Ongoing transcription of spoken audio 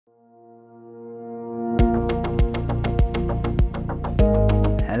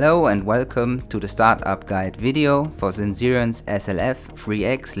Hello and welcome to the startup guide video for Sensirion's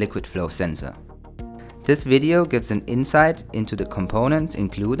SLF-3X liquid flow sensor. This video gives an insight into the components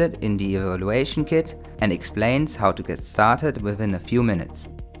included in the evaluation kit and explains how to get started within a few minutes.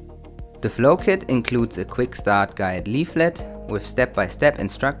 The flow kit includes a quick start guide leaflet with step-by-step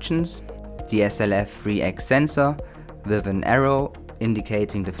instructions, the SLF-3X sensor with an arrow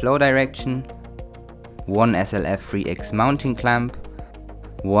indicating the flow direction, one SLF-3X mounting clamp,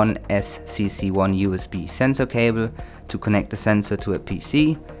 one SCC1 USB sensor cable to connect the sensor to a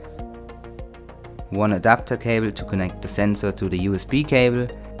PC, one adapter cable to connect the sensor to the USB cable,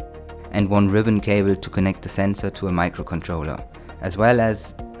 and one ribbon cable to connect the sensor to a microcontroller, as well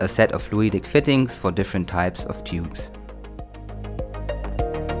as a set of fluidic fittings for different types of tubes.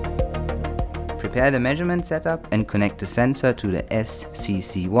 Prepare the measurement setup and connect the sensor to the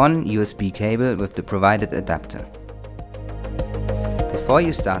SCC1 USB cable with the provided adapter. Before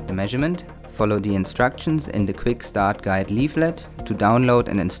you start the measurement, follow the instructions in the Quick Start Guide leaflet to download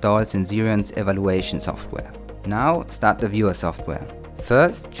and install Sensirion's evaluation software. Now start the viewer software.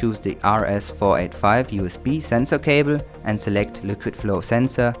 First, choose the RS485 USB sensor cable and select Liquid Flow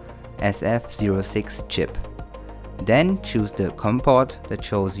Sensor SF06 chip. Then choose the COM port that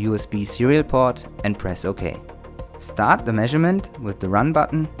shows USB serial port and press OK. Start the measurement with the Run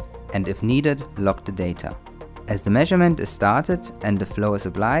button and if needed, log the data. As the measurement is started and the flow is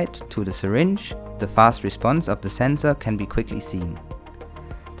applied to the syringe, the fast response of the sensor can be quickly seen.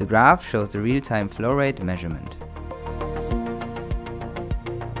 The graph shows the real-time flow rate measurement.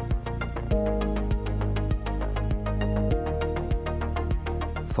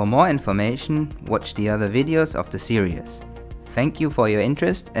 For more information, watch the other videos of the series. Thank you for your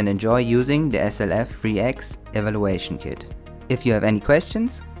interest and enjoy using the SLF-3X evaluation kit. If you have any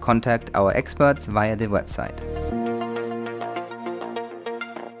questions, contact our experts via the website.